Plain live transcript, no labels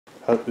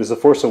Is the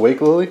Force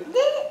awake, Lily?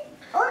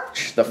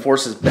 The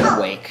Force has been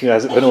awake. Yeah,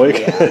 has it been awake?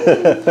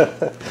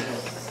 Yeah.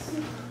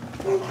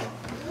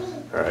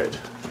 Alright,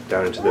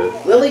 down into the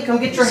Lily, come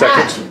get your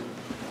hat.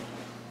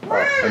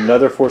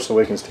 Another Force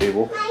Awakens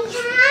table.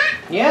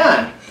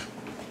 Yeah.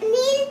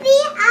 Need to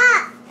be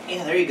up.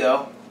 Yeah, there you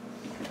go.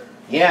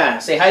 Yeah,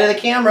 say hi to the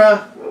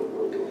camera.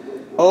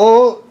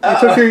 Oh, you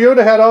took your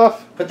Yoda hat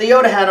off. Put the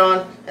Yoda hat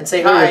on and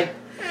say hi.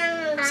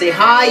 Say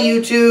hi,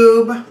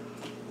 YouTube.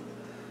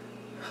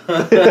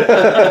 I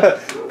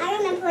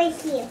don't know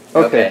place you.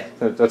 Okay,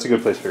 that's a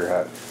good place for your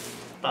hat.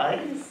 Bye.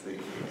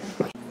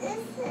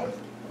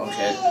 Oh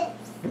shit.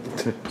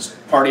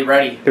 Party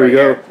ready. Here we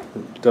go.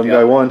 Dumb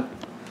guy 1.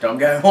 Dumb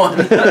guy 1.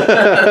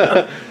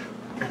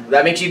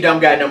 That makes you dumb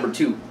guy number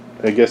 2.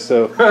 I guess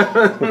so.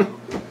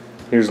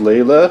 Here's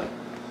Layla.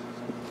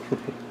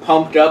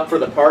 Pumped up for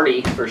the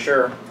party, for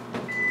sure.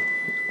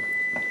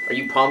 Are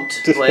you pumped,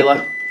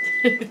 Layla?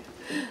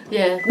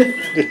 Yeah.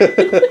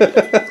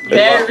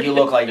 You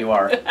look like you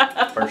are,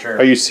 for sure.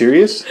 Are you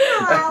serious?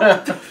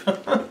 Hello.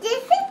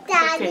 This is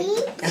Daddy.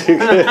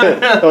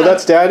 Oh,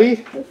 that's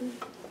Daddy?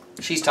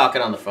 She's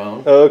talking on the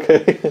phone. Oh,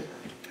 okay.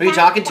 Who are you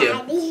talking to?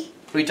 Daddy.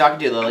 Who are you talking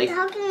to, Lily? I'm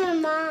talking to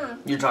Mom.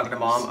 You're talking to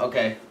Mom?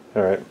 Okay.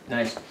 Alright.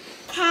 Nice.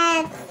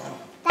 Cats.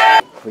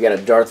 We got a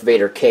Darth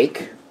Vader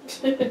cake.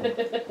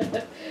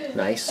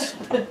 Nice.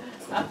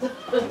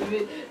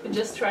 We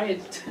just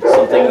tried.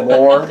 Something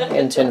more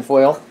in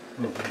tinfoil.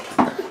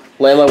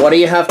 Layla, what do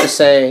you have to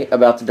say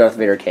about the Darth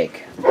Vader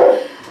cake?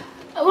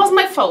 It was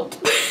my fault.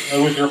 It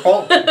was your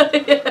fault.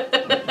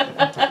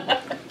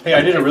 Hey,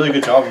 I did a really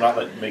good job of not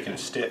making it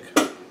stick.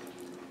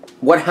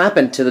 What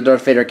happened to the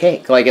Darth Vader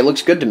cake? Like, it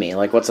looks good to me.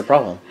 Like, what's the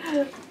problem?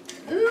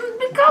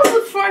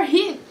 Because for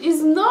him,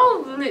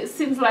 it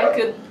seems like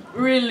a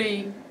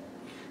really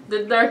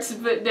the Darth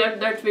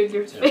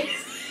Vader's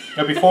face.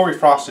 Now, before we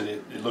frosted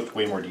it, it looked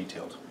way more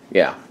detailed.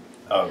 Yeah.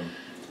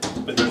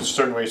 But there's a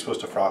certain way you're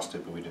supposed to frost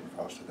it, but we didn't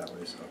frost it that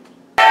way, so.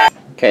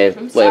 Okay,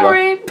 I'm Layla.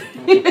 sorry.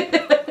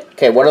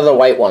 Okay, what are the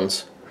white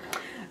ones?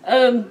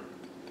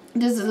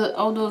 This is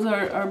all those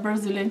are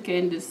Brazilian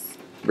candies.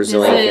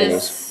 Brazilian this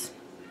candies. is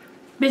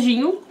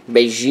beijinho.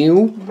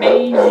 Beijinho.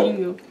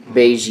 Beijinho.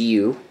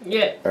 Beijinho.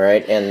 Yeah.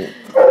 Alright, and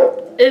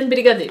And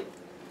brigadeiro.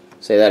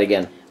 say that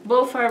again.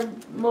 Both are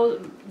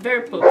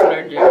very popular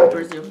there in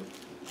Brazil.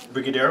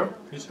 Brigadeiro,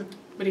 you said?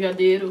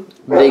 Brigadeiro.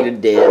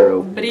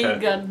 Brigadeiro.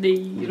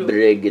 Brigadeiro.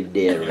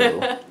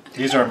 Brigadeiro.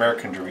 These are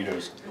American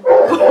Doritos.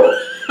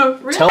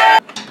 Really?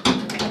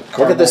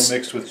 Look at this.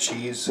 Mixed with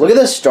cheese. Look at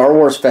the Star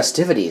Wars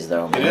festivities,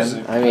 though. Man. It is.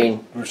 I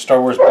mean, Star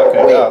Wars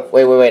bucket up.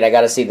 wait. I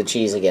gotta see the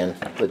cheese again.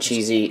 The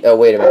cheesy. Oh,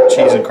 wait a minute.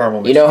 Cheese and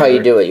caramel. You know how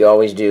you do it. You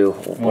always do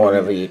one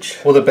of each.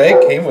 Well, the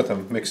bag came with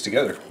them mixed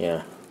together.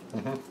 Yeah.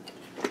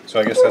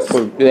 So I guess that's.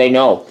 They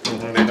know.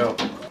 They know.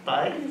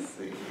 All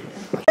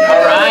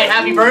right.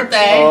 Happy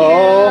birthday.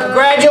 Oh.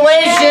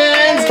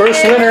 Congratulations.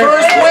 First winner.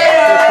 First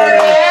winner.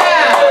 Yeah.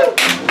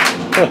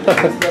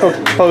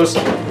 Post.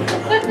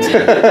 Alright.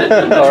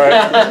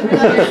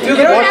 You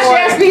don't have to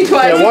ask me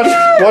twice.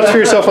 Yeah, watch for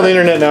yourself on the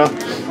internet now.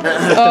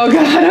 Oh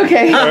God,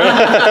 okay.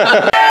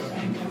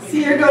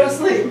 See her go to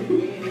sleep.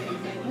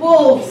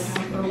 Wolves,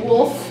 or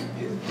wolf.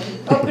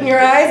 Open your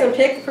eyes and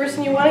pick the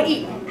person you want to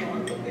eat.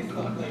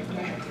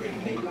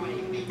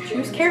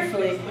 Choose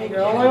carefully. You're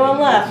the only one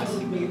left.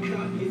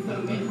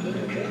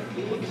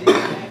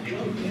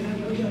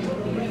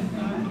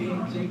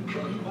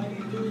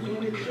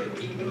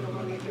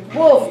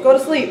 Wolf, go to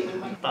sleep.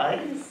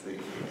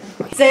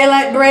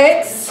 Daylight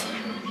breaks.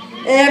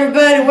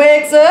 Everybody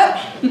wakes up.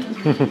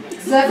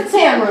 Except for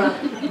Tamara.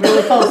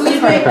 Really close.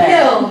 Who's been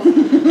killed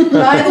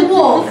by the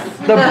wolf.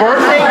 The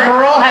birthday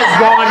girl has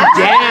gone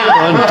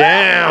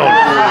down.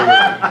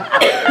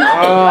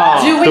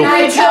 Do we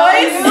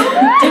rejoice?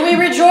 Do we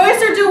rejoice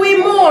or do we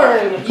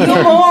mourn?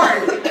 You mourn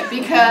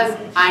because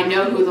I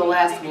know who the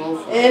last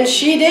wolf is. And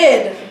she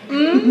did.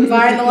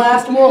 Find the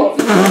last wolf.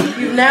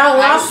 You've now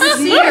lost the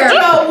See seer.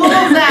 the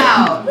wolves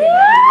out.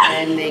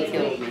 And they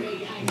killed me.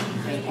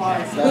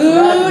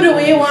 Who do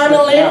we want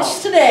to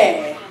lynch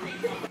today?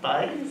 You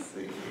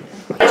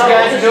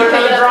guys are doing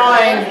another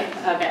drawing.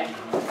 Okay.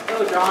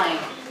 Oh, drawing.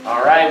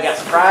 All right, we got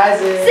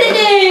surprises.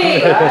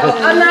 Sydney!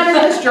 I'm not in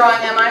this drawing,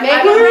 am I? Make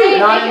I'm it rain.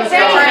 Not in this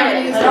drawing. trying to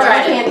use Let's the try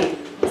drawing. candy.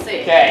 Let's see.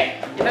 Okay.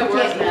 If it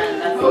works, man.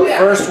 That's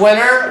First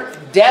winner,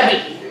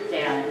 Debbie.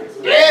 Damn.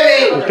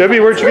 Debbie. Debbie,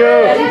 where'd you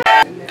go?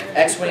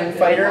 X-Wing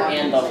fighter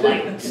and the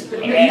light.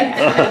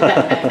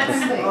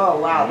 Oh,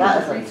 wow.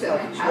 That is a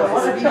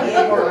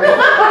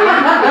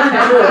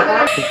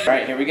All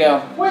right, here we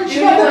go. like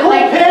the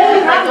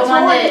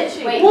one that.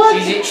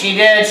 Wait. She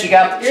did. She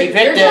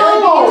picked it.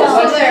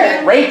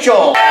 There.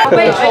 Rachel.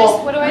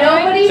 Rachel. What do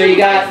I do? So we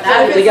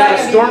got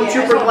a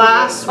stormtrooper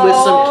glass with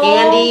some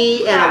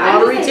candy and a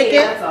lottery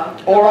ticket,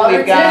 or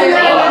we've got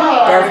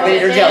Darth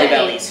Vader jelly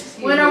bellies.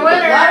 Winner,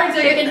 winner.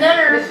 Chicken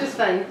dinner. This is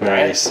fun.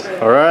 Nice.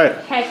 Alright.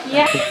 Heck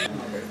yeah.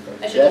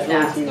 I should have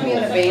asked. Gonna be in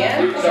a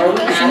band?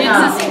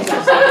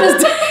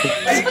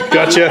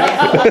 Gotcha.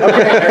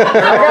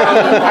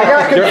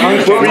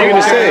 What were you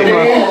gonna say?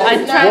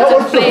 What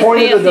was the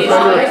point of the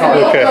Defender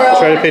card? Okay,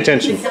 try to pay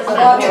attention.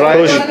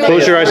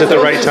 Close your eyes at the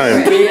right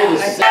time.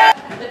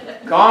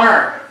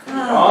 Goner.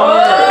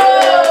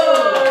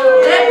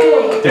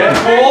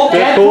 Deadpool.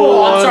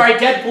 Deadpool. I'm sorry,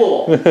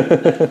 Deadpool.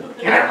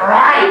 Get it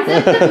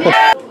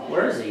right.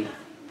 Where is he?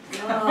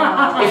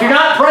 If you're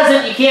not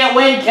present, you can't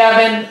win,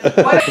 Kevin. Do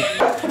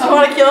you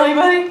want to kill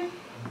anybody?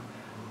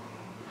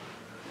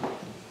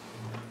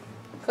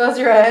 Close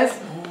your eyes.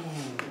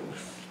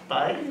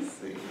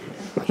 Spicy.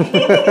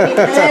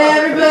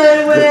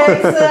 Everybody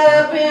wakes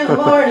up in the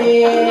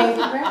morning.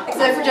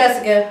 Except for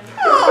Jessica.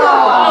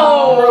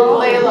 Oh,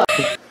 Layla.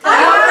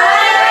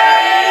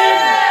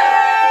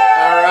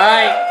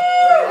 Alright.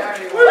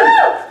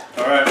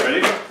 Alright,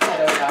 ready?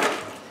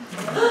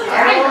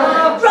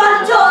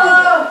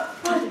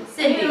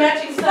 Cindy.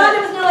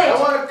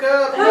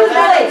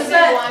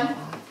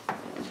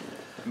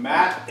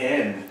 Matt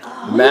N.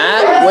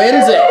 Matt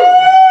wins it.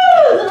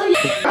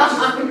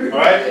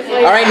 Alright?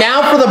 Alright,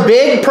 now for the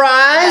big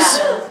prize.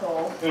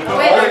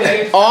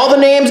 All the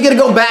names gonna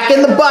go back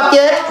in the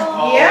bucket.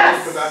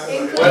 Yes.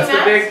 What's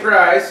the big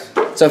prize?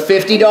 It's a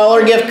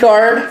 $50 gift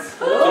card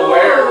To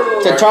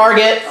where? to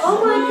Target.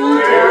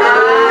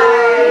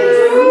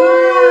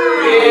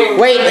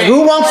 Wait,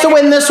 who wants to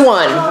win this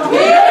one?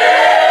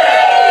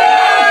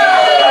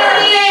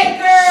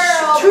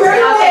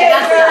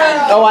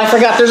 Oh, I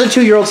forgot. There's a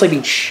 2-year-old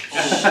sleeping. Shh.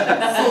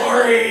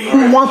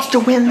 Who wants to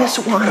win this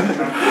one?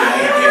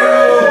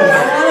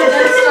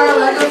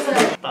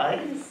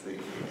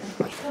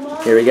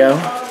 Here we go.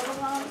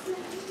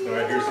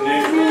 Alright, here's the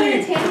name.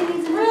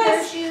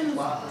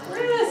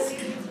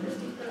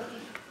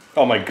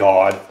 Oh my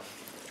god.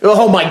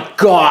 Oh my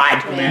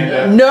God!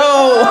 Amanda.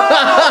 No!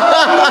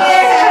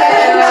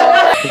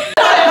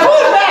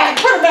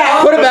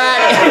 Put it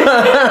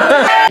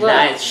back!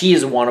 Nice. She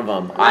is one of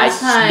them. I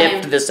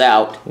sniffed this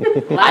out.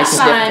 Last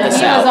time he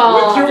was out.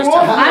 all.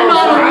 I'm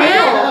not a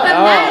real. But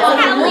Matt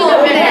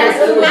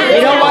is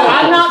You know what?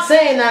 I'm not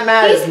saying that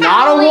Matt is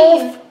not a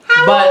wolf,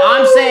 but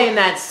I'm saying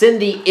that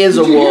Cindy is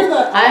a wolf.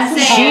 I'm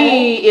saying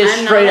She is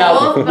I'm straight not a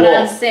up wolf, but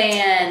I'm wolf.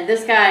 saying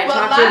this guy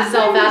talked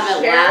himself out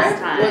of it last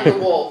time.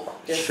 wolf.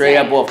 Just Straight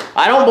up saying. wolf.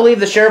 I don't believe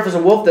the sheriff is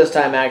a wolf this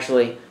time,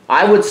 actually.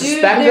 I would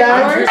suspect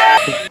that.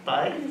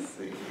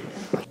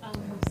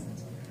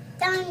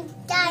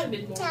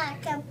 Don't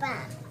talk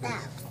about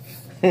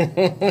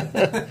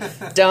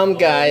that. Dumb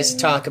guys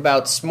talk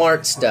about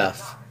smart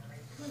stuff.